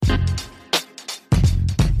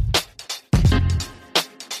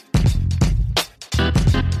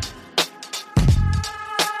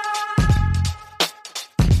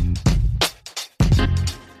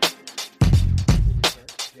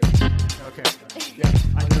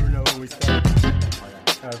we start?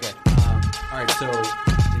 Okay. All right,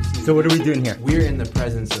 So what are we doing here? we're in the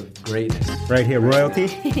presence of greatness. Right here, royalty.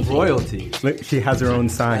 Royalty. Look, she has her own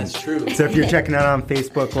sign. That's true. So if you're checking out on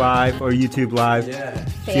Facebook Live or YouTube Live, Yeah.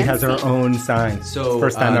 she has her own sign. So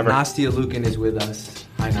First time ever. Nastia Lukin is with us.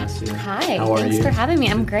 Hi, Nastia. Hi, How are thanks you? for having me.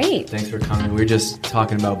 I'm great. Thanks for coming. We were just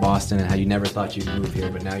talking about Boston and how you never thought you'd move here,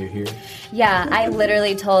 but now you're here. Yeah, I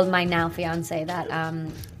literally told my now fiance that,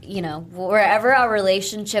 wherever our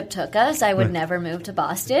relationship took us, I would never move to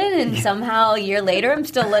Boston. And somehow a year later, I'm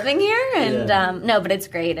still living here. And Yeah. but it's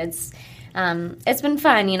great. It's been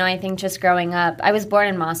fun. I think just growing up, I was born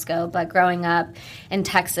in Moscow, but growing up in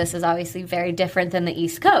Texas is obviously very different than the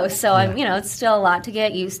East Coast. So it's still a lot to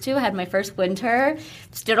get used to. I had my first winter.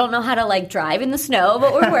 Still don't know how to drive in the snow,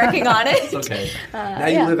 but we're working on it. It's okay. Now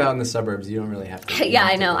you live out in the suburbs. You don't really have to. Yeah,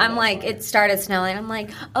 I know. I'm like, it started snowing. I'm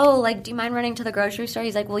like, do you mind running to the grocery store?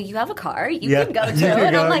 He's like, well, you have a car. You can go to You it. can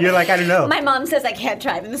And go. I'm like, You're like, I don't know. My mom says I can't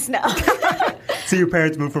drive in the snow. So your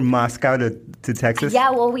parents moved from Moscow to Texas?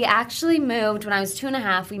 Yeah, well, we actually moved when I was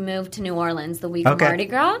 2.5. We moved to New Orleans the week of Mardi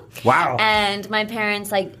Gras. Wow. And my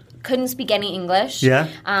parents, couldn't speak any English. Yeah.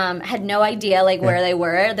 Had no idea where they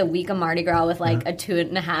were the week of Mardi Gras with a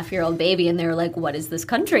 2.5-year-old baby, and they were like, "What is this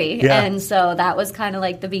country?" Yeah. And so that was kind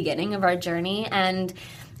of the beginning of our journey, and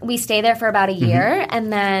we stayed there for about a year,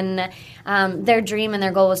 and then their dream and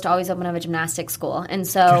their goal was to always open up a gymnastics school, and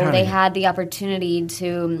so they had the opportunity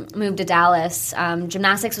to move to Dallas.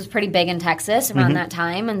 Gymnastics was pretty big in Texas around that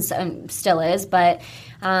time, and still is, but.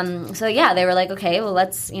 They were like, okay, well,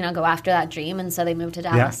 let's, go after that dream. And so they moved to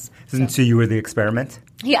Dallas. Yeah. So you were the experiment?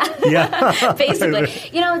 Yeah. Yeah. Basically.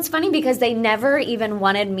 It's funny because they never even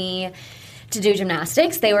wanted me to do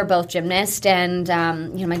gymnastics. They were both gymnasts. And,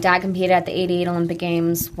 my dad competed at the 88 Olympic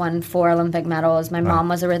Games, won 4 Olympic medals. My mom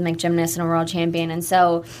was a rhythmic gymnast and a world champion. And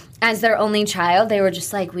so as their only child, they were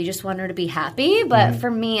just like, we just want her to be happy. But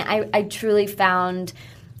for me, I truly found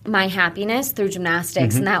my happiness through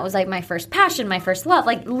gymnastics, and that was my first passion, my first love,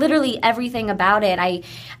 literally everything about it.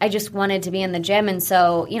 I just wanted to be in the gym, and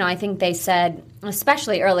so I think they said,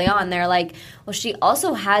 especially early on, they're like, well, she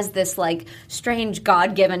also has this strange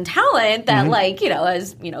God-given talent that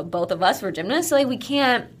as both of us were gymnasts, so we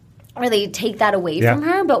can't really take that away from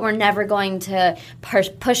her, but we're never going to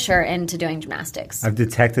push her into doing gymnastics. I've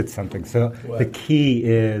detected something. So the key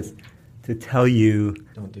is to tell you,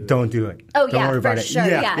 don't do it. Oh, don't worry about it. Sure.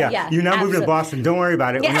 Yeah. You're not moving to Boston. Don't worry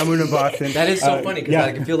about it. We're not moving to Boston. That is so funny because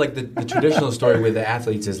I feel like the traditional story with the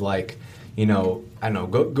athletes is I don't know.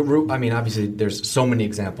 Obviously, there's so many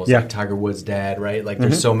examples, like Tiger Woods' dad, right?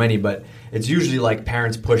 There's so many, but it's usually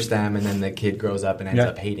parents push them, and then the kid grows up and ends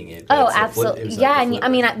up hating it. But Absolutely.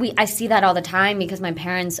 I see that all the time because my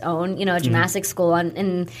parents own, a gymnastics school,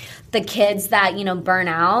 and the kids that burn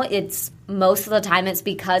out, it's most of the time it's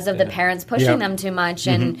because of the parents pushing them too much,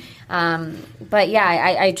 and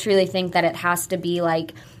I truly think that it has to be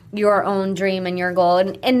your own dream and your goal,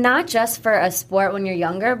 and not just for a sport when you're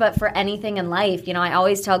younger, but for anything in life. I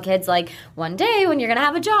always tell kids, one day when you're going to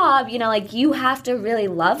have a job, you have to really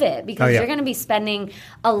love it because you're going to be spending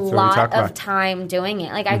a lot of time doing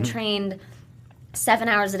it. I trained 7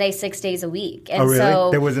 hours a day, 6 days a week. And really?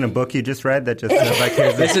 So there wasn't a book you just read that just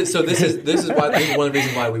said this is one of the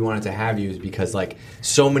reasons why we wanted to have you is because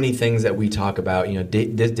so many things that we talk about.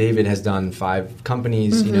 David has done 5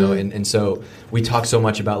 companies. And so we talk so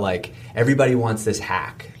much about everybody wants this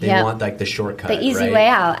hack. They want the shortcut, the easy right? way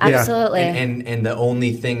out. Absolutely. And the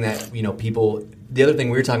only thing that people. The other thing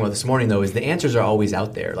we were talking about this morning, though, is the answers are always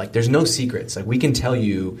out there. There's no secrets. We can tell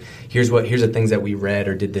you, here's the things that we read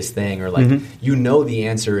or did this thing, or the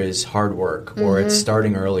answer is hard work, or it's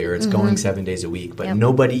starting earlier, it's going 7 days a week. But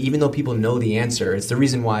nobody, even though people know the answer, it's the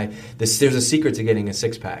reason why there's a secret to getting a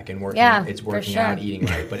 6-pack and working. It's working out, eating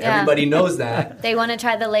right. But everybody knows that. They want to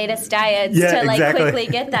try the latest diets to quickly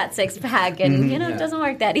get that 6-pack, and it doesn't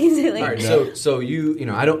work that easily. All right, so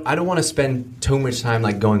I don't want to spend too much time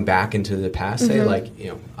going back into the past. Say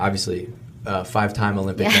obviously 5-time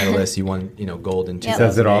Olympic medalist. You won gold in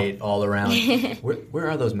 2008 all around. Where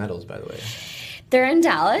are those medals, by the way? They're in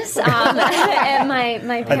Dallas at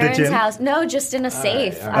my parents' house. No, just in a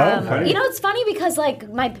safe. It's funny because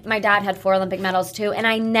my dad had 4 Olympic medals too, and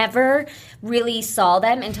I never really saw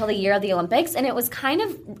them until the year of the Olympics, and it was kind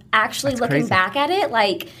of actually looking back at it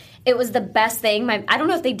it was the best thing. I don't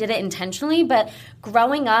know if they did it intentionally, but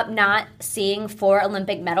growing up not seeing 4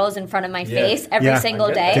 Olympic medals in front of my face every single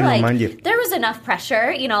day, there was enough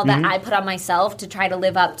pressure, that I put on myself to try to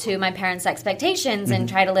live up to my parents' expectations and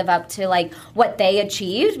try to live up to what they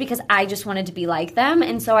achieved because I just wanted to be like them.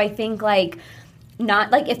 And so I think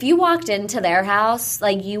not like if you walked into their house,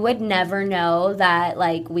 like you would never know that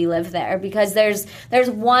like we live there because there's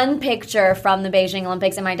one picture from the Beijing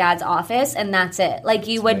Olympics in my dad's office and that's it. Like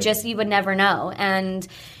you would never know. And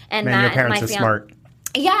Man, Matt your parents and my are smart.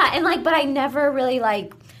 Yeah, and like, but I never really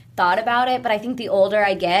like thought about it. But I think the older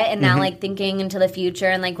I get, and now like thinking into the future,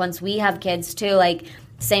 and like once we have kids too, like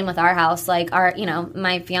same with our house. Like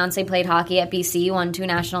my fiance played hockey at BC, won 2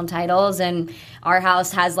 national titles, and our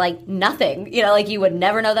house has like nothing. Like you would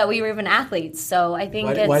never know that we were even athletes. So I think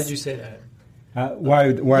why did you say that? Why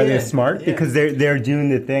are they smart? Yeah. Because they're doing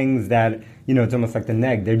the things that it's almost like the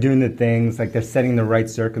neg. They're doing the things like they're setting the right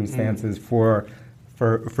circumstances for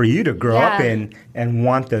you to grow up in and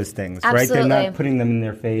want those things, Absolutely. right? They're not putting them in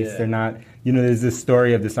their face. Yeah. They're not, there's this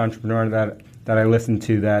story of this entrepreneur that I listened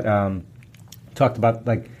to that talked about,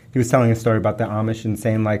 like, he was telling a story about the Amish and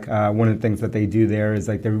saying, like, one of the things that they do there is,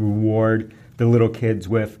 like, they reward the little kids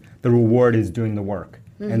with, the reward is doing the work.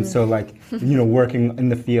 Mm-hmm. And so, like, working in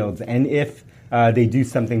the fields. And if they do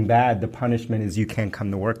something bad, the punishment is you can't come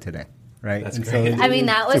to work today. Right. That's great. I mean,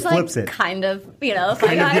 that was like kind of, if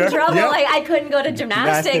I got in trouble, like I couldn't go to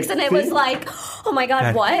gymnastics and it was like, oh my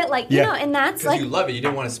God, what? Like, and that's like. Because you love it. You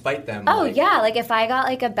didn't want to spite them. Oh, yeah. Like if I got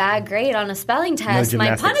like a bad grade on a spelling test,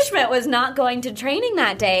 my punishment was not going to training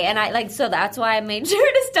that day. And so that's why I made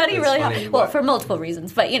sure to study really hard. Well, for multiple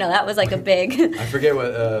reasons. But, that was like a big. I forget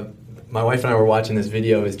what. My wife and I were watching this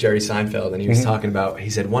video with Jerry Seinfeld, and he was talking about, he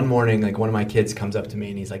said, one morning, like, one of my kids comes up to me,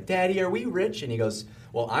 and he's like, Daddy, are we rich? And he goes,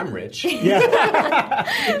 well, I'm rich. Yeah.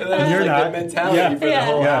 And then you're like not. The mentality for the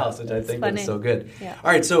whole house, which I think is so good. Yeah.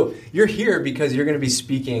 All right, so you're here because you're going to be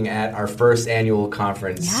speaking at our first annual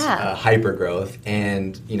conference, Hypergrowth,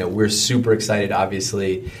 and, we're super excited,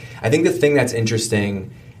 obviously. I think the thing that's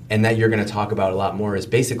interesting and that you're going to talk about a lot more is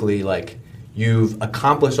basically, like, you've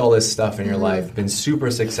accomplished all this stuff in your life, been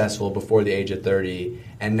super successful before the age of 30,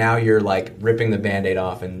 and now you're like ripping the Band-Aid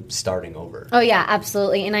off and starting over. Oh, yeah,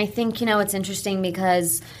 absolutely. And I think, it's interesting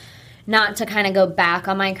because not to kind of go back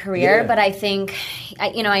on my career, but I think,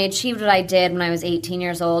 I achieved what I did when I was 18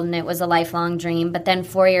 years old, and it was a lifelong dream. But then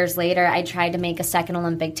 4 years later, I tried to make a second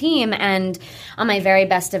Olympic team, and on my very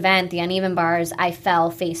best event, the uneven bars, I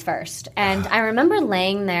fell face first. And I remember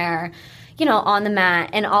laying there on the mat,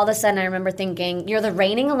 and all of a sudden I remember thinking, you're the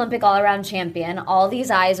reigning Olympic all-around champion, all these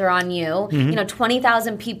eyes are on you,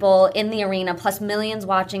 20,000 people in the arena, plus millions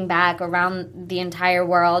watching back around the entire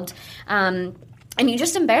world, and you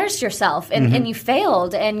just embarrassed yourself, and you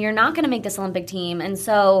failed, and you're not going to make this Olympic team. And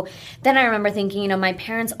so then I remember thinking, my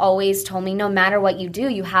parents always told me, no matter what you do,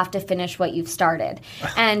 you have to finish what you've started.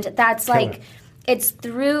 And that's like... It's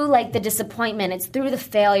through, like, the disappointment. It's through the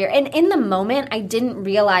failure. And in the moment, I didn't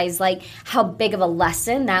realize, like, how big of a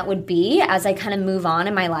lesson that would be as I kind of move on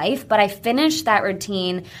in my life. But I finished that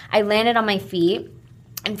routine. I landed on my feet.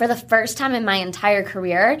 And for the first time in my entire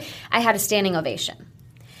career, I had a standing ovation.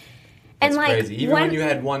 That's crazy. Even when you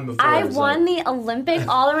had won before. I won the Olympic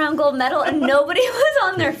all-around gold medal, and nobody was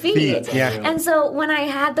on their feet. Yeah. And so when I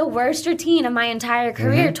had the worst routine of my entire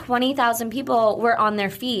career, 20,000 people were on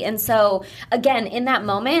their feet. And so, again, in that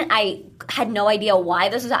moment, I had no idea why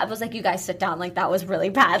this was. I was like, you guys sit down. Like, that was really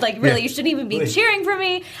bad. Like, really, you shouldn't even be cheering for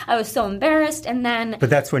me. I was so embarrassed. And then...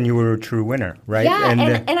 But that's when you were a true winner, right? Yeah,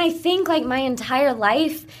 and I think, like, my entire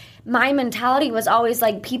life... My mentality was always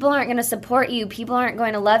like, people aren't going to support you, people aren't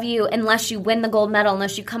going to love you unless you win the gold medal,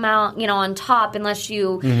 unless you come out, on top, unless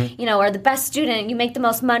you, are the best student, you make the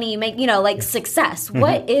most money, you make, success.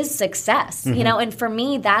 What is success? And for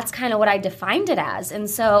me, that's kind of what I defined it as. And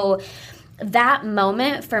so that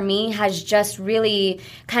moment for me has just really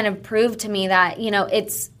kind of proved to me that,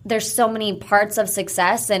 there's so many parts of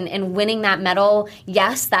success, and winning that medal,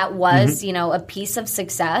 yes, that was, a piece of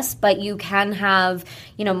success, but you can have,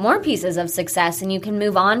 more pieces of success, and you can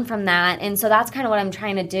move on from that. And so that's kind of what I'm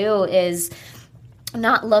trying to do, is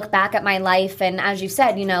not look back at my life. And as you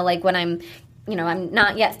said, like when I'm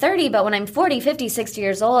not yet 30, but when I'm 40, 50, 60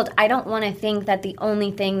 years old, I don't want to think that the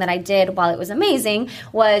only thing that I did while it was amazing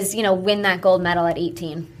was, win that gold medal at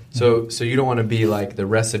 18. So you don't want to be like the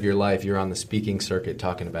rest of your life you're on the speaking circuit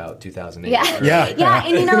talking about 2008. Yeah.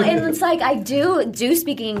 And it's like I do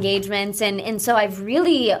speaking engagements, and so I've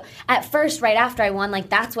really, at first, right after I won, like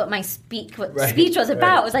that's what my speech was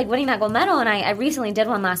about. It was like winning that gold medal, and I recently did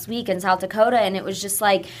one last week in South Dakota, and it was just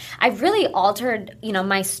like I've really altered,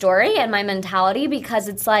 my story and my mentality, because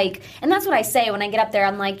it's like, and that's what I say when I get up there,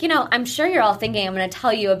 I'm like, I'm sure you're all thinking I'm going to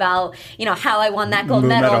tell you about, how I won that gold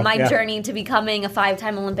medal, my journey to becoming a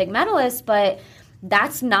 5-time Olympic medalist, but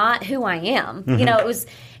that's not who I am. It was,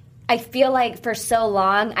 I feel like for so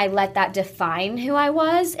long I let that define who I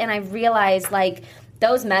was, and I realized, like,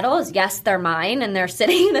 those medals, yes, they're mine and they're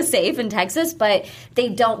sitting in a safe in Texas, but they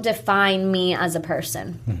don't define me as a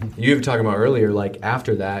person. You were talking about earlier, like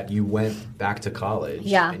after that, you went back to college.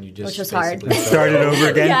 Yeah, and you just which was hard. Started over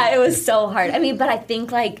again? Yeah, it was so hard. I mean, but I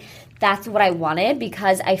think like that's what I wanted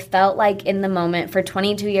because I felt like in the moment for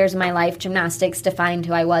 22 years of my life, gymnastics defined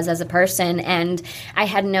who I was as a person, and I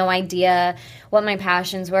had no idea what my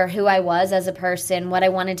passions were, who I was as a person, what I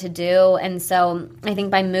wanted to do. And so I think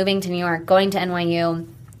by moving to New York, going to NYU,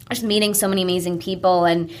 just meeting so many amazing people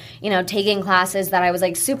and, taking classes that I was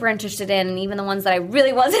like super interested in, and even the ones that I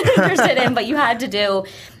really wasn't interested in, but you had to do,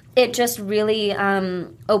 it just really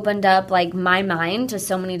opened up like my mind to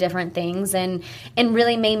so many different things and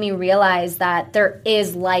really made me realize that there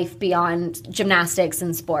is life beyond gymnastics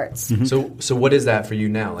and sports. Mm-hmm. So what is that for you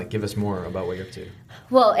now? Like, give us more about what you're up to.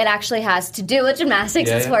 Well, it actually has to do with gymnastics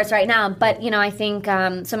and sports right now. But, I think,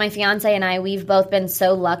 so my fiance and I, we've both been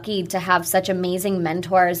so lucky to have such amazing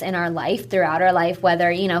mentors in our life, throughout our life,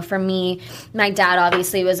 whether, for me, my dad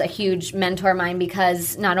obviously was a huge mentor of mine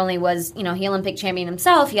because not only was, he Olympic champion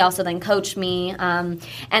himself, he also then coached me and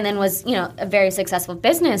then was, a very successful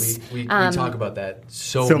business. We talk about that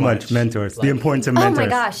so much. Mentors, like, the importance of mentors. Oh my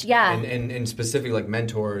gosh, yeah. And specifically like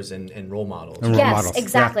mentors and role models. Yes,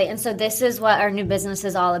 exactly. Yeah. And so this is what our new business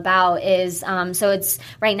is all about is so it's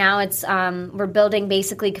right now it's we're building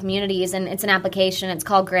basically communities, and it's an application. It's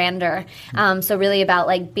called Grander. So really about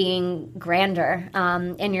like being grander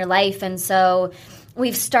in your life. And so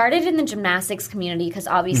we've started in the gymnastics community because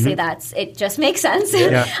obviously it just makes sense.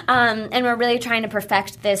 Yeah. And we're really trying to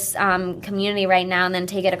perfect this community right now and then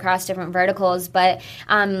take it across different verticals. But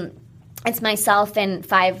it's myself and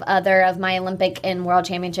 5 other of my Olympic and World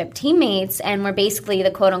Championship teammates, and we're basically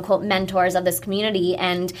the quote-unquote mentors of this community.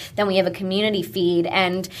 And then we have a community feed,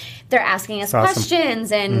 and they're asking us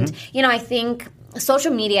questions. And, I think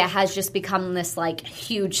social media has just become this, like,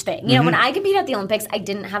 huge thing. When I competed at the Olympics, I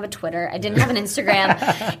didn't have a Twitter. I didn't have an Instagram.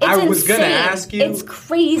 It's I was going to ask you. It's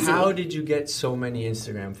crazy. How did you get so many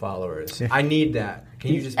Instagram followers? I need that.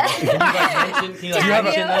 Can you just mention? Do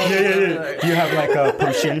you have like a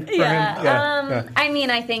potion for him? Yeah. I mean,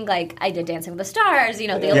 I think like I did Dancing with the Stars, the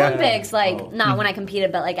Olympics, like not when I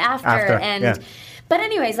competed, but like after. But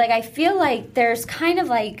anyways, like I feel like there's kind of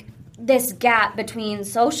like this gap between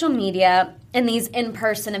social media and these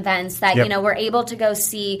in-person events that, we're able to go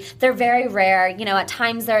see. They're very rare. At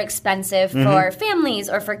times they're expensive for families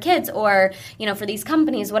or for kids or, for these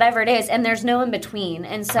companies, whatever it is. And there's no in between.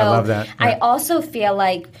 And so I love that. Yeah. I also feel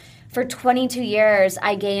like for 22 years,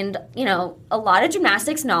 I gained, a lot of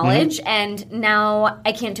gymnastics knowledge, and now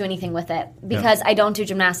I can't do anything with it because I don't do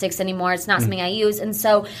gymnastics anymore. It's not something I use. And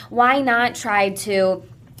so why not try to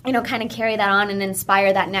kind of carry that on and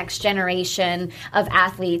inspire that next generation of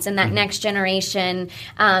athletes and that next generation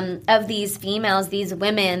of these females, these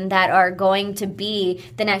women that are going to be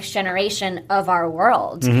the next generation of our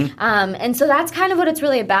world. And so that's kind of what it's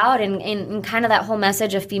really about, and kind of that whole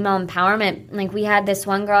message of female empowerment. Like we had this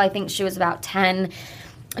one girl, I think she was about 10,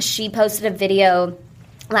 she posted a video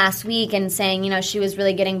last week and saying, she was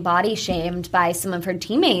really getting body shamed by some of her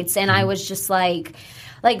teammates, and I was just like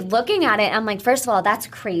looking at it, I'm like, first of all, that's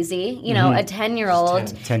crazy. A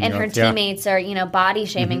 10-year-old and her teammates are, body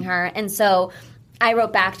shaming her. And so I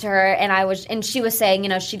wrote back to her and she was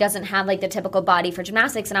saying, she doesn't have like the typical body for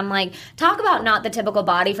gymnastics. And I'm like, talk about not the typical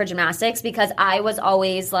body for gymnastics, because I was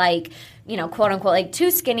always like, quote unquote, like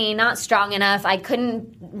too skinny, not strong enough. I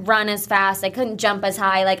couldn't run as fast. I couldn't jump as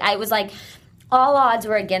high. Like I was like, all odds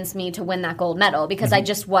were against me to win that gold medal because I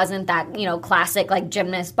just wasn't that, classic like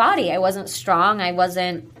gymnast body. I wasn't strong. I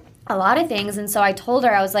wasn't a lot of things. And so I told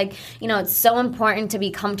her, I was like, it's so important to be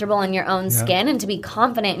comfortable in your own skin and to be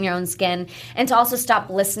confident in your own skin and to also stop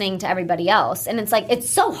listening to everybody else. And it's like, it's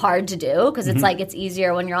so hard to do because it's like, it's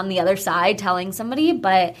easier when you're on the other side telling somebody.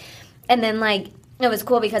 And then like, it was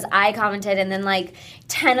cool because I commented and then like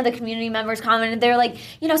 10 of the community members commented. They were like,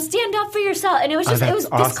 stand up for yourself. And it was just, it was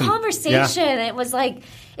awesome. This conversation. Yeah. It was like,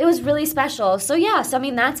 it was really special. So yeah, so I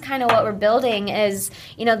mean, that's kind of what we're building is,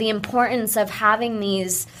 the importance of having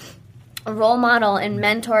these role model and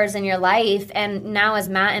mentors in your life. And now as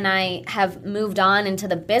Matt and I have moved on into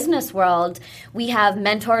the business world, we have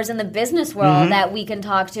mentors in the business world that we can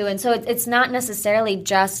talk to. And so it's not necessarily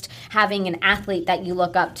just having an athlete that you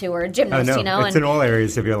look up to or a gymnast, It's and in all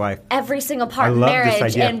areas of your life. Every single part,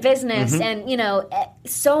 marriage and business and,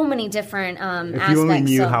 so many different aspects. If you only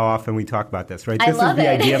knew how often we talk about this, right? This is the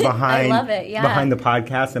idea behind, I love it, behind the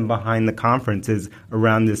podcast and behind the conference is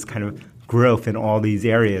around this kind of growth in all these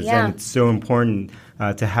areas. Yeah. And it's so important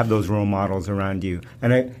to have those role models around you.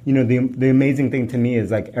 And the amazing thing to me is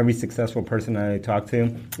like every successful person that I talk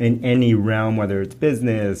to in any realm, whether it's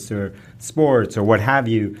business or sports or what have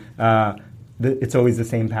you, it's always the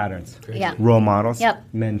same patterns. Yeah. Role models, Yep.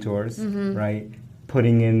 mentors, right?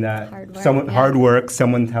 Putting in that Hard work,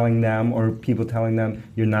 someone telling them or people telling them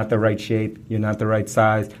you're not the right shape, you're not the right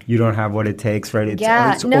size, you don't have what it takes, right?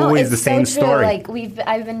 It's always the same so true. story. Like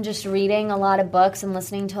I've been just reading a lot of books and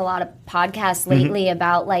listening to a lot of podcasts lately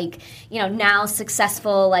about like, now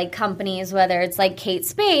successful like companies, whether it's like Kate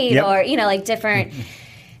Spade Yep. or, like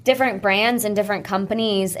different brands and different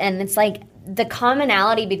companies. And it's like the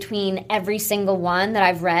commonality between every single one that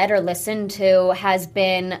I've read or listened to has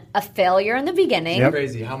been a failure in the beginning. Yep.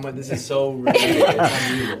 Crazy how much this is so ridiculous. It's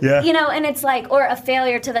unbelievable. Yeah. And it's like, or a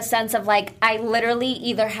failure to the sense of like, I literally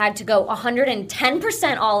either had to go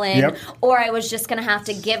 110% all in, Yep. or I was just going to have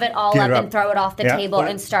to give it all Give up it up. and throw it off the Yeah. table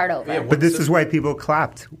and start over. Yeah, But this is why people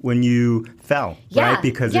clapped when you fell, Yeah, right?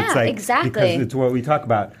 Because yeah, it's like exactly. because it's what we talk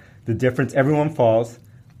about. The difference, everyone falls,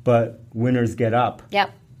 but winners get up.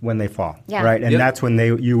 Yep. When they fall, Yeah. right? And Yep. that's when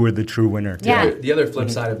you were the true winner. Yeah. The other flip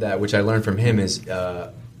side of that, which I learned from him, is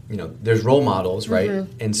there's role models, right?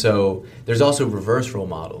 And so there's also reverse role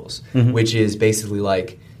models, which is basically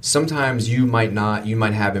like sometimes you might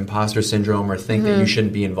have imposter syndrome or think that you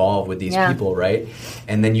shouldn't be involved with these people, right?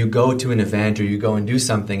 And then you go to an event or you go and do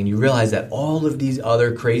something and you realize that all of these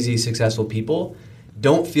other crazy successful people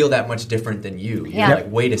don't feel that much different than you. Yeah. You're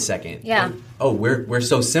like, wait a second. Yeah. Oh, we're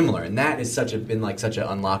so similar, and that is been such an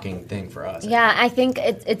unlocking thing for us. Yeah, I think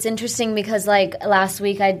it's interesting because like last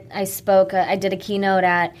week I spoke, I did a keynote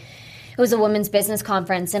at, it was a women's business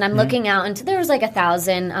conference, and I'm looking out into, there was like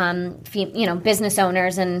 1,000 business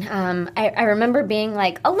owners, and I remember being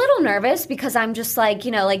like a little nervous because I'm just like,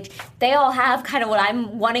 like they all have kind of what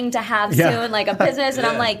I'm wanting to have soon, like a business, and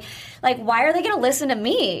I'm like why are they going to listen to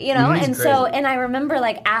me, and so, and I remember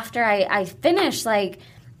like after I finished, like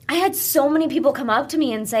I had so many people come up to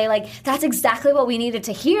me and say like, that's exactly what we needed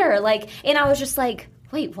to hear, like, and I was just like,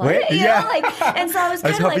 wait, what? Wait, And so I was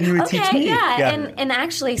kind of like, you would teach okay, me. yeah. And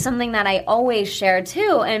actually something that I always share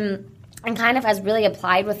too, and kind of has really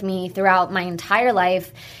applied with me throughout my entire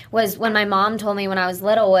life, was when my mom told me when I was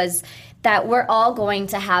little, was that we're all going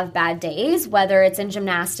to have bad days, whether it's in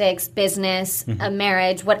gymnastics, business, a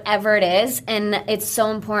marriage, whatever it is. And it's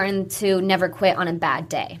so important to never quit on a bad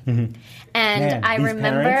day. And Man, I these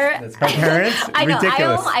remember... parents, I know,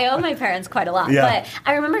 ridiculous. I owe my parents quite a lot. Yeah. But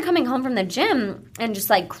I remember coming home from the gym and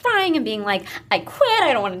just like crying and being like, I quit,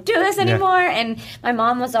 I don't want to do this anymore. And my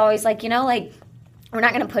mom was always like, we're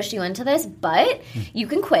not going to push you into this, but you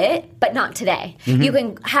can quit, but not today. You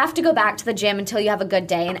can have to go back to the gym until you have a good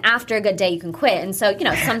day, and after a good day, you can quit. And so,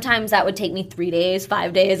 sometimes that would take me 3 days,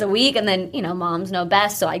 5 days, a week, and then, moms know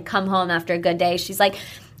best, so I'd come home after a good day. She's like,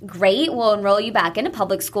 great, we'll enroll you back into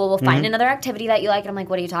public school. We'll find another activity that you like. And I'm like,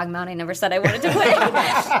 what are you talking about? I never said I wanted to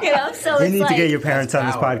quit. So we it's need like, to get your parents on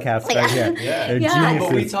this podcast right here. They're geniuses.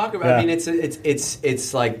 But we talk about. I mean,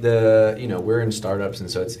 it's like we're in startups, and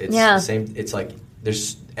so it's the same. It's like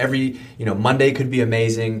there's every Monday could be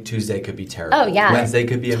amazing, Tuesday could be terrible. Oh yeah, Wednesday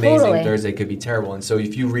could be amazing, Thursday could be terrible. And so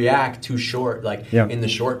if you react too short, like in the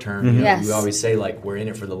short term, we always say like we're in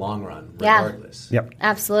it for the long run, regardless. Yep.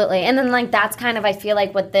 Absolutely. And then like that's kind of I feel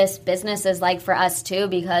like what this business is like for us too,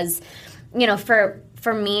 because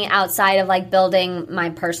for me, outside of like building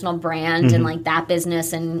my personal brand and like that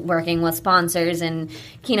business and working with sponsors and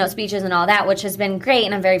keynote speeches and all that, which has been great,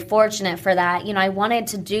 and I'm very fortunate for that. I wanted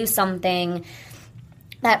to do something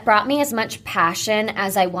that brought me as much passion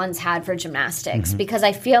as I once had for gymnastics, because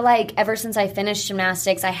I feel like ever since I finished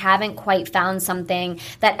gymnastics, I haven't quite found something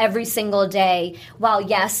that every single day, while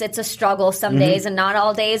yes, it's a struggle some days and not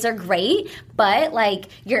all days are great, but like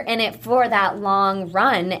you're in it for that long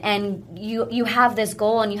run, and you have this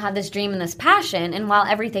goal and you have this dream and this passion, and while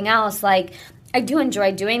everything else, like I do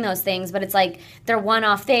enjoy doing those things, but it's like they're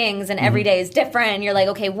one-off things, and every day is different. And you're like,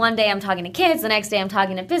 okay, one day I'm talking to kids, the next day I'm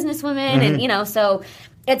talking to businesswomen, and so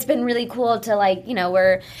it's been really cool to like,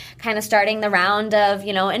 we're kind of starting the round of,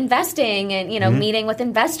 investing and, meeting with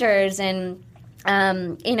investors and,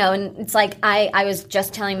 and it's like I was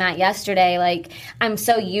just telling Matt yesterday, like I'm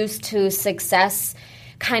so used to success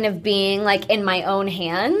kind of being like in my own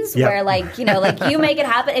hands, where like like you make it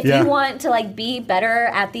happen. If you want to like be better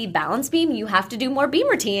at the balance beam, you have to do more beam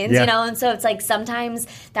routines, and so it's like sometimes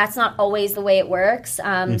that's not always the way it works,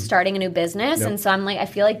 starting a new business. And so I'm like, I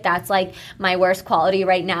feel like that's like my worst quality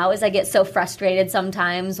right now, is I get so frustrated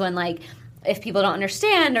sometimes when like if people don't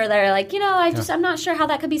understand or they're like, I'm not sure how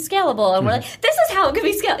that could be scalable. And we're like, this is how it could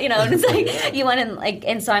be scaled, and it's like, you want to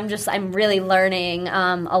and so I'm really learning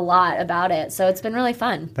a lot about it. So it's been really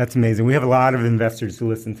fun. That's amazing. We have a lot of investors who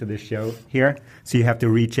listen to this show here. So you have to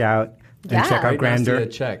reach out and check out Grandeur. Right now, see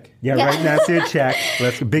a check. Yeah, right now, see a check.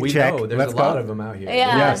 Big check. Know, there's Let's a go. lot of them out here.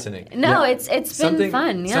 Yeah. Listening. No, it's been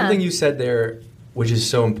fun. Yeah. Something you said there, which is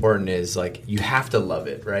so important, is like you have to love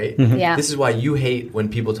it, right? Mm-hmm. Yeah. This is why you hate when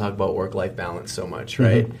people talk about work-life balance so much,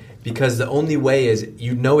 right? Mm-hmm. Because the only way is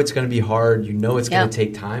it's going to be hard, it's going to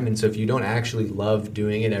take time, and so if you don't actually love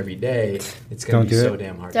doing it every day, it's going to be so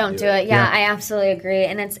damn hard. Don't do it. Yeah, I absolutely agree,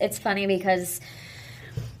 and it's funny because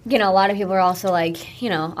a lot of people are also like,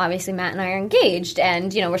 obviously Matt and I are engaged,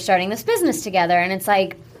 and we're starting this business together, and it's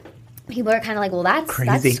like. People are kind of like, well,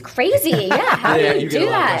 that's crazy. Yeah, how do you do get a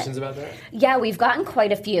lot that? Of questions about that? Yeah, we've gotten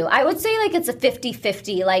quite a few. I would say like it's a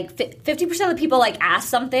 50-50. Like 50% of the people like ask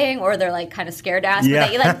something or they're like kind of scared to ask, but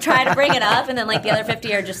they like try to bring it up, and then like the other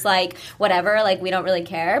 50 are just like, whatever, like we don't really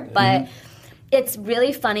care. But it's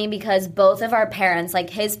really funny because both of our parents, like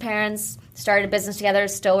his parents started a business together,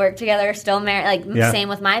 still work together, still married, same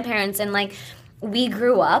with my parents, and like we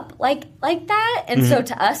grew up like that, and so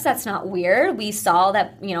to us that's not weird. We saw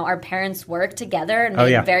that our parents worked together and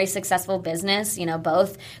made a very successful business.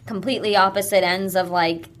 Both completely opposite ends of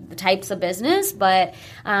like the types of business, but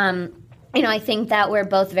I think that we're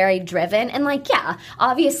both very driven, and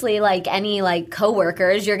obviously like any like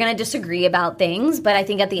coworkers, you're gonna disagree about things, but I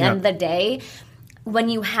think at the end of the day, when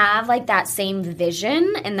you have like that same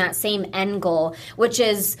vision and that same end goal, which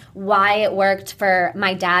is why it worked for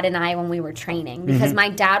my dad and I when we were training, because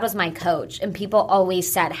my dad was my coach, and people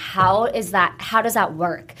always said, how does that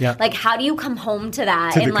work? Yeah. Like, how do you come home to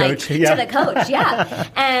that? To the coach. Yeah.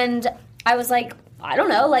 And I was like, I don't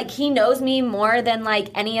know, like he knows me more than like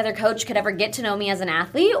any other coach could ever get to know me as an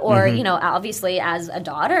athlete or, obviously as a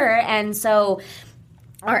daughter. And so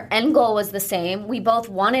our end goal was the same. We both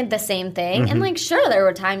wanted the same thing. And, like, sure, there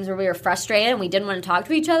were times where we were frustrated and we didn't want to talk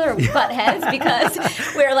to each other or we butt heads because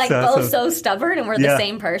we were, like, both so stubborn and we're the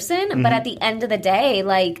same person. But at the end of the day,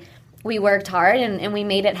 like, we worked hard and we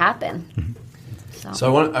made it happen. So I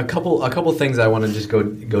want a couple things I want to just go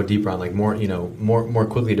deeper on, like, more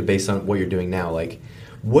quickly to based on what you're doing now. Like,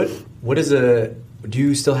 what is do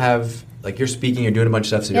you still have, like, you're speaking, you're doing a bunch of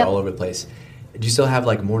stuff, so you're all over the place. Do you still have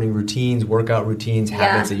like morning routines, workout routines,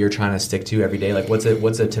 habits that you're trying to stick to every day? Like what's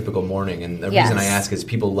a typical morning? And the reason I ask is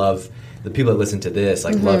people that listen to this,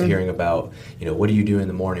 like love hearing about, what do you do in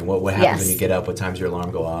the morning? What happens when you get up? What times your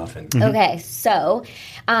alarm go off? And Okay, so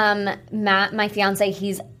Matt, my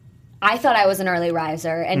fiance, I thought I was an early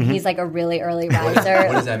riser, and he's like a really early riser.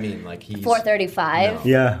 What does that mean? Like he's 4:35. No.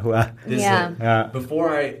 Yeah. Well,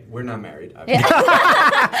 we're not married.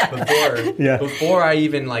 Before I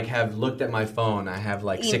even like have looked at my phone, I have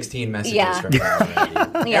like 16 messages from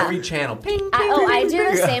every channel. Ping, ping, I do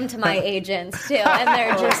the same to my agents too, and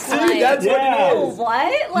they're just like, that's what it is.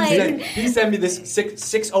 What? Like he sent me this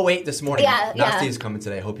 6:08 this morning. Nasty is coming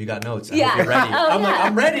today. I hope you got notes. I hope you're ready. I'm like,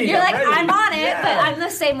 I'm ready. You're I'm like, ready. I'm on it, but I'm the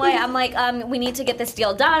same way. I'm like, we need to get this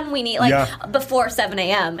deal done. We need before 7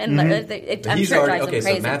 a.m. And I'm sure it drives him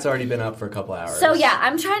crazy. So Matt's already been up for a couple hours. So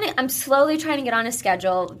I'm slowly trying to get on a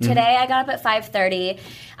schedule. Today I got up at 5:30.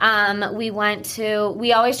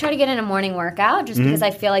 We always try to get in a morning workout just because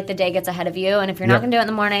I feel like the day gets ahead of you, and if you're not going to do it in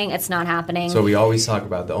the morning, it's not happening. So we always talk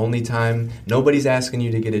about the only time nobody's asking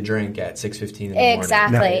you to get a drink at 6:15 in the morning.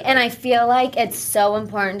 Exactly. No. And I feel like it's so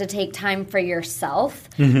important to take time for yourself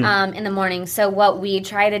in the morning. So what we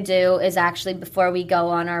try to do is actually before we go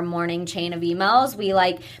on our morning chain of emails, we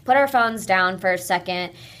like put our phones down for a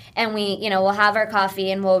second. And we'll have our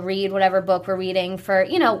coffee and we'll read whatever book we're reading for,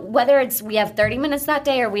 whether it's we have 30 minutes that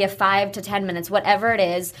day or we have 5 to 10 minutes, whatever it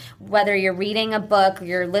is, whether you're reading a book,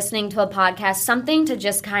 you're listening to a podcast, something to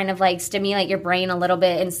just kind of like stimulate your brain a little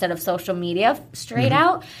bit instead of social media straight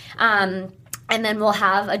out. And then we'll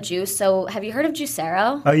have a juice. So have you heard of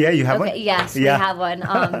Juicero? Oh, yeah, you have one? Yes, we have one.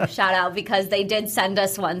 Shout out because they did send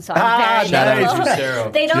us one, so I'm very grateful.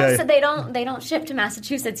 Juicero. They don't ship to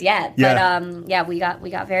Massachusetts yet, but we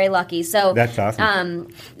got very lucky. So that's awesome.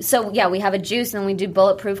 We have a juice and we do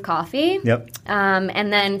bulletproof coffee. Yep.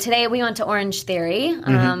 And then today we went to Orange Theory.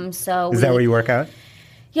 Is that where you work out?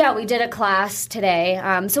 Yeah, we did a class today.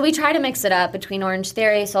 So we try to mix it up between Orange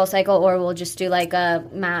Theory, SoulCycle, or we'll just do like a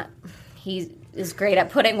Matt. He is great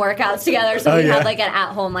at putting workouts together, so we have like an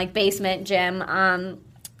at-home like basement gym.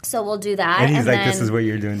 So we'll do that. And he's like, "This is what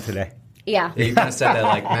you're doing today." Yeah. You kind of said that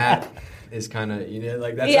like is kind of,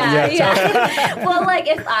 like that's Well, like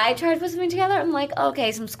if I try to put something together, I'm like,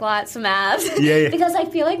 okay, some squats, some abs. Because I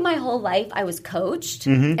feel like my whole life I was coached,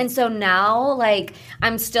 and so now like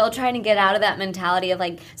I'm still trying to get out of that mentality of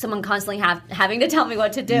like someone constantly having to tell me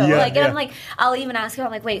what to do. And I'm like, I'll even ask him,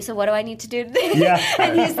 I'm like, wait, so what do I need to do today?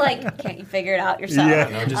 And he's like, can't you figure it out yourself?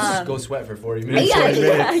 No, just go sweat for 40 minutes.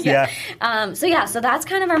 So that's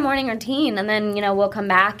kind of our morning routine, and then we'll come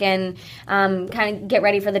back and kind of get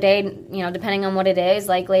ready for the day. Depending on what it is.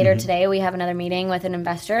 Like later today, we have another meeting with an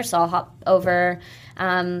investor, so I'll hop over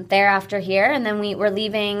there after here, and then we're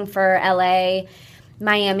leaving for LA,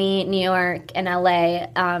 Miami, New York, and LA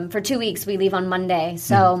for 2 weeks. We leave on Monday,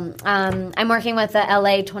 so I'm working with the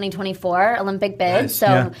LA 2024 Olympic bid. Nice.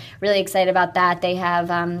 So really excited about that. They have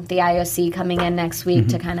the IOC coming in next week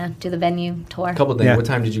to kind of do the venue tour. A couple things. Yeah. What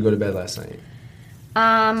time did you go to bed last night?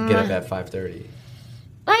 Get up at 5:30.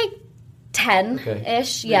 Like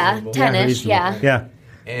 10-ish, yeah, 10-ish, yeah.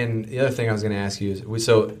 And the other thing I was going to ask you is,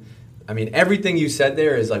 everything you said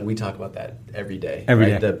there is like we talk about that every day. Every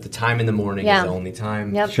day. The time in the morning is the only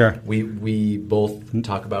time. Yep. Sure. We both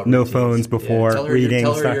talk about no routines. phones before reading.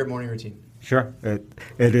 Tell her your morning routine. Sure. It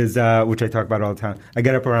is, which I talk about all the time. I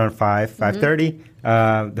get up around 5:30.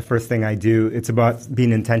 The first thing I do, it's about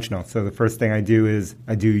being intentional. So the first thing I do is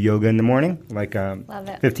I do yoga in the morning, like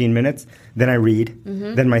 15 minutes. Then I read.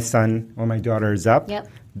 Then my son or my daughter is up. Yep.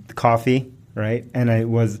 Coffee, right? And I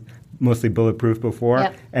was mostly bulletproof before.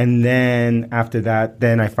 Yep. And then after that,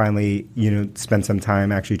 then I finally, spend some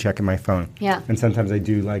time actually checking my phone. Yeah. And sometimes I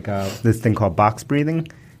do like this thing called box breathing,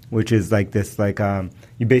 which is like this,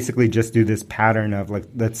 you basically just do this pattern of, like,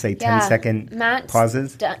 let's say 10-second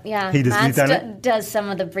pauses. Matt does some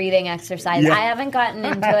of the breathing exercise. I haven't gotten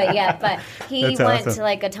into it yet, but he went awesome. to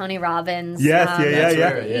like a Tony Robbins.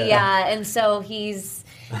 Yeah. And so he's,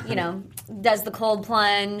 does the cold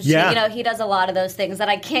plunge. Yeah. He does a lot of those things that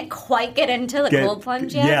I can't quite get into the cold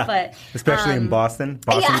plunge yet. Yeah. But especially in Boston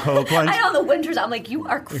cold plunge. I know in the winters I'm like, you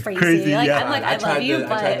are crazy. I'm like, I love you,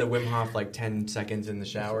 but I tried the Wim Hof 10 seconds in the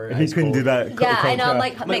shower. He couldn't do that. I know. I'm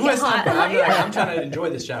like, make it hot. I'm trying to enjoy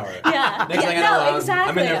the shower. Yeah. Next thing I know,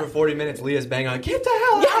 I'm in there for 40 minutes. Leah's banging on, get the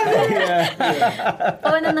hell out of here.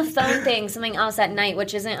 Oh, and then the phone thing, something else at night,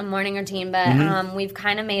 which isn't a morning routine, but we've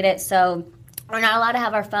kind of made it so we're not allowed to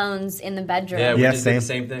have our phones in the bedroom. Yeah, we just did the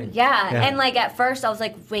same thing. Yeah, and at first I was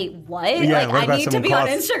like, wait, what? Yeah, I need to be on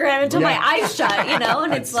Instagram until my eyes shut,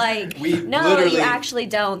 and it's like, no, you actually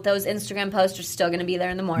don't. Those Instagram posts are still going to be there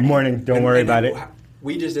in the morning. Don't worry about it.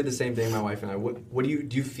 We just did the same thing, my wife and I. What do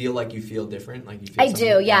you feel like you feel different? Like you feel I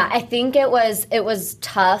do, yeah. I think it was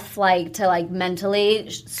tough, to mentally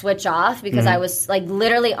switch off because I was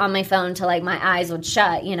literally on my phone till my eyes would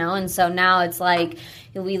shut, and so now it's like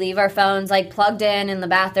we leave our phones plugged in the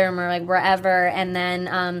bathroom or wherever, and then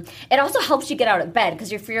it also helps you get out of bed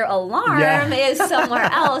because if your alarm is somewhere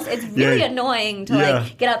else, it's really annoying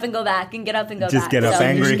to get up and go back and get up and go just back. Get up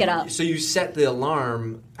angry. Just get up. So you set the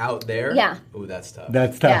alarm out there? Yeah. Ooh, that's tough.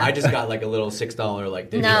 That's tough. Yeah. I just got a little $6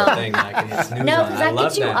 digital thing that I can hit snooze on. No, because that love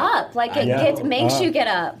gets you up. It makes you get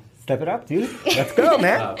up. Step it up, dude. Let's go,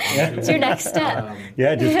 man. It's your next step.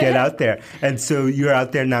 Just get out there. And so you're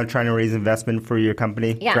out there now trying to raise investment for your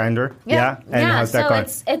company, Grindr? Yeah. And how's that going?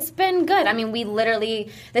 It's been good. I mean,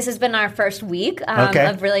 this has been our first week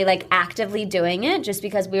of really actively doing it just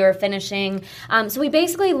because we were finishing. So we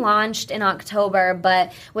basically launched in October,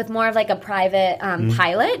 but with more of a private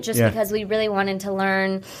pilot just because we really wanted to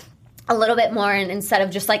learn a little bit more, and instead of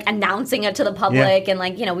just announcing it to the public, and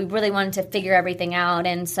we really wanted to figure everything out,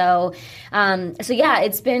 and so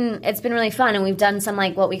it's been really fun, and we've done some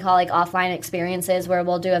what we call offline experiences where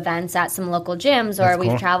we'll do events at some local gyms, or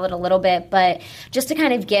we've traveled a little bit, but just to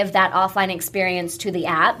kind of give that offline experience to the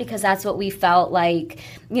app because that's what we felt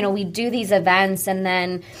we do these events and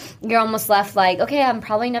then you're almost left okay, I'm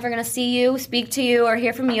probably never going to see you, speak to you, or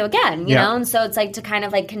hear from you again, you know, and so it's to kind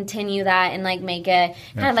of continue that and make it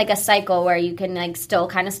kind of a cycle where you can still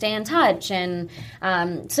kind of stay in touch, and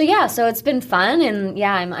so it's been fun, and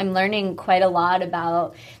I'm learning quite a lot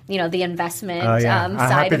about the investment side I'm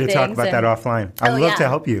happy to talk about that offline. I'd love to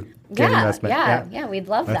help you. Yeah, we'd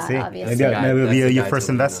love that, obviously. Maybe we'll be your first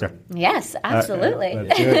investor. Yes, absolutely.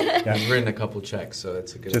 I've written a couple checks, so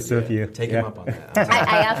it's a good Just idea. a few. Take him up on that.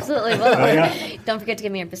 I absolutely will. Don't forget to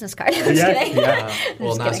give me your business card. I'm just kidding.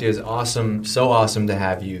 Well, Nastia, it's awesome, so awesome to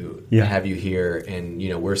have you here, and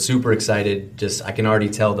we're super excited. Just I can already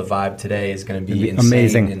tell the vibe today is going to be insane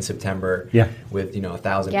amazing in September. With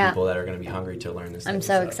 1,000 people that are going to be hungry to learn this. I'm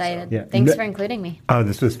so excited. Thanks for including me. Oh,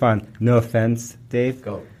 this was fun. No offense, Dave.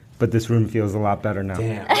 Go. But this room feels a lot better now.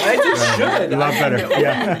 Damn. I just should. A lot better.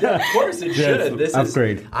 Yeah. Of course it should. This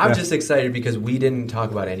upgrade. I'm just excited because we didn't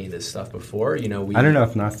talk about any of this stuff before. You know, I don't know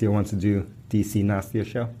if Nastia wants to do DC Nastia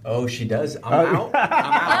show. Oh, she does. I'm out.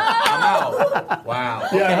 I'm out. Wow.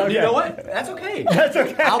 Okay. Yeah, okay. You know what? That's okay. That's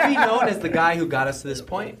okay. I'll be known as the guy who got us to this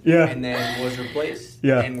point. Yeah. And then was replaced.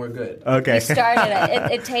 Yeah. And we're good. Okay. You started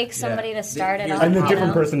it. It takes somebody to start it off. And a you different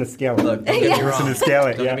know? person to scale it. Look, don't get me Person wrong. to scale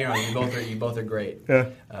it. Don't Yeah. get me wrong. You both are great. Yeah.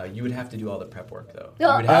 You would have to do all the prep work though. Oh, You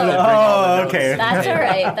would have to bring all the notes. okay. That's all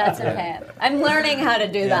right. That's okay. I'm learning how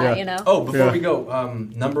to do that. Yeah. You know. Oh, before Yeah. we go,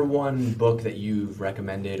 number one book that you've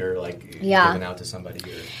recommended or like Yeah. given out to somebody.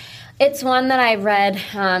 It's one that I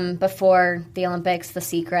read before the Olympics, The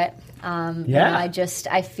Secret. Yeah. You know,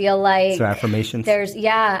 I feel like So affirmations.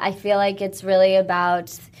 I feel like it's really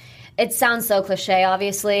about, it sounds so cliche,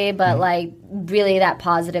 obviously, but like really that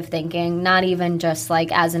positive thinking, not even just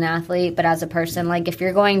like as an athlete, but as a person. Like if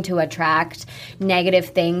you're going to attract negative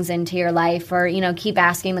things into your life or, you know, keep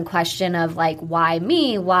asking the question of like, why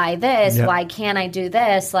me? Why this? Yeah. Why can't I do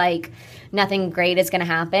this? Like, nothing great is going to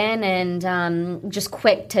happen. And just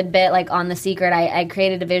quick tidbit, like on The Secret, I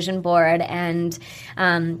created a vision board and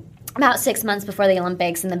about 6 months before the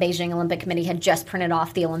Olympics, and the Beijing Olympic Committee had just printed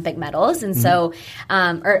off the Olympic medals, and so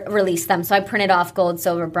or released them. So I printed off gold,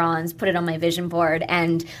 silver, bronze, put it on my vision board.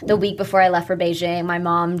 And the week before I left for Beijing, my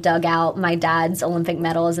mom dug out my dad's Olympic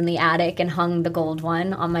medals in the attic and hung the gold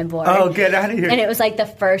one on my board. Oh, get out of here. And it was like the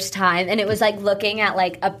first time, and it was like looking at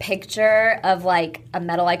like a picture of like a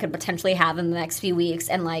medal I could potentially have in the next few weeks,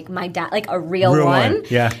 and like my dad, like a real one.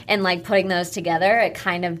 Yeah. And like putting those together, it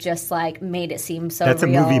kind of just like made it seem so That's a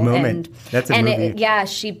real. movie moment. That's a and movie.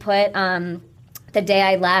 She put the day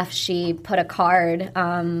I left, she put a card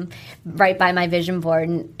right by my vision board,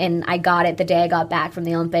 and I got it the day I got back from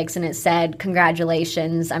the Olympics, and it said,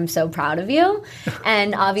 "Congratulations, I'm so proud of you."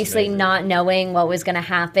 And obviously not knowing what was going to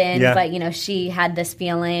happen, Yeah. but you know, she had this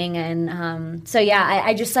feeling, and so yeah,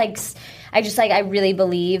 I really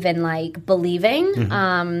believe in like believing,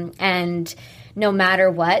 and no matter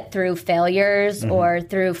what, through failures or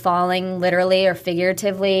through falling literally or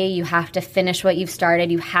figuratively, you have to finish what you've started.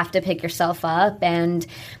 You have to pick yourself up. And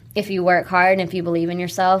if you work hard and if you believe in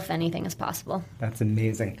yourself, anything is possible. That's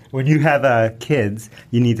amazing. When you have kids,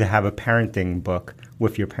 you need to have a parenting book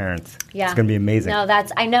with your parents. Yeah. It's going to be amazing. No,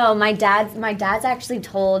 I know. My dad's actually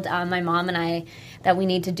told my mom and I that we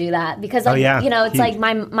need to do that because, like, you know, it's like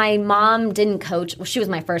my mom didn't coach. Well, she was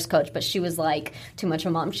my first coach, but she was like too much of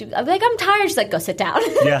a mom. I'd be like, I'm tired. She's like, go sit down.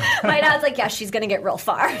 Yeah. My dad's like, yeah, she's gonna get real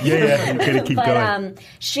far. Yeah, you gotta keep going.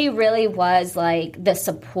 She really was like the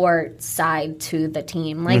support side to the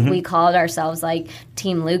team. Like we called ourselves like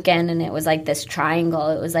Team Lucan, and it was like this triangle.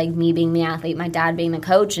 It was like me being the athlete, my dad being the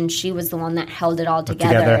coach, and she was the one that held it all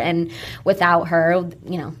together. And without her,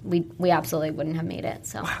 you know, we absolutely wouldn't have made it.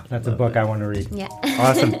 So That's a book I want to read. yeah.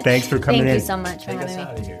 Awesome. Thanks for coming in. Thank you so much for Take us having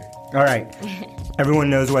out me. of here. All right. Everyone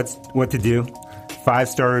knows what to do.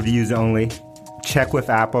 5-star reviews only. Check with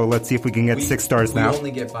Apple. Let's see if we can get 6 stars now. We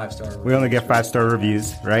only get 5-star reviews. We only get 5-star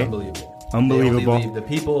reviews, right? Unbelievable. The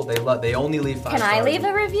people, they only leave 5 stars. Can I leave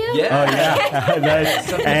a review? Yeah. Oh, yeah. Nice.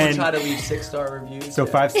 Some people And try to leave 6-star reviews. so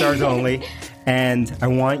 5 stars only. And I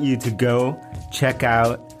want you to go check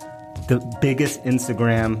out the biggest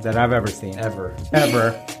Instagram that I've ever seen. Ever.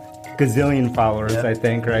 Gazillion followers, Yep. I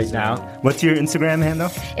think, right now. What's your Instagram handle?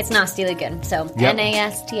 It's Nastia Lucan. So Yep.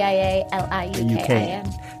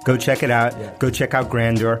 NASTIALIUKIN. Go check it out. Yeah. Go check out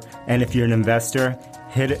Grandeur. And if you're an investor,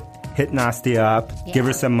 hit Nastia up. Yeah. Give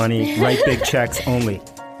her some money. Write big checks only.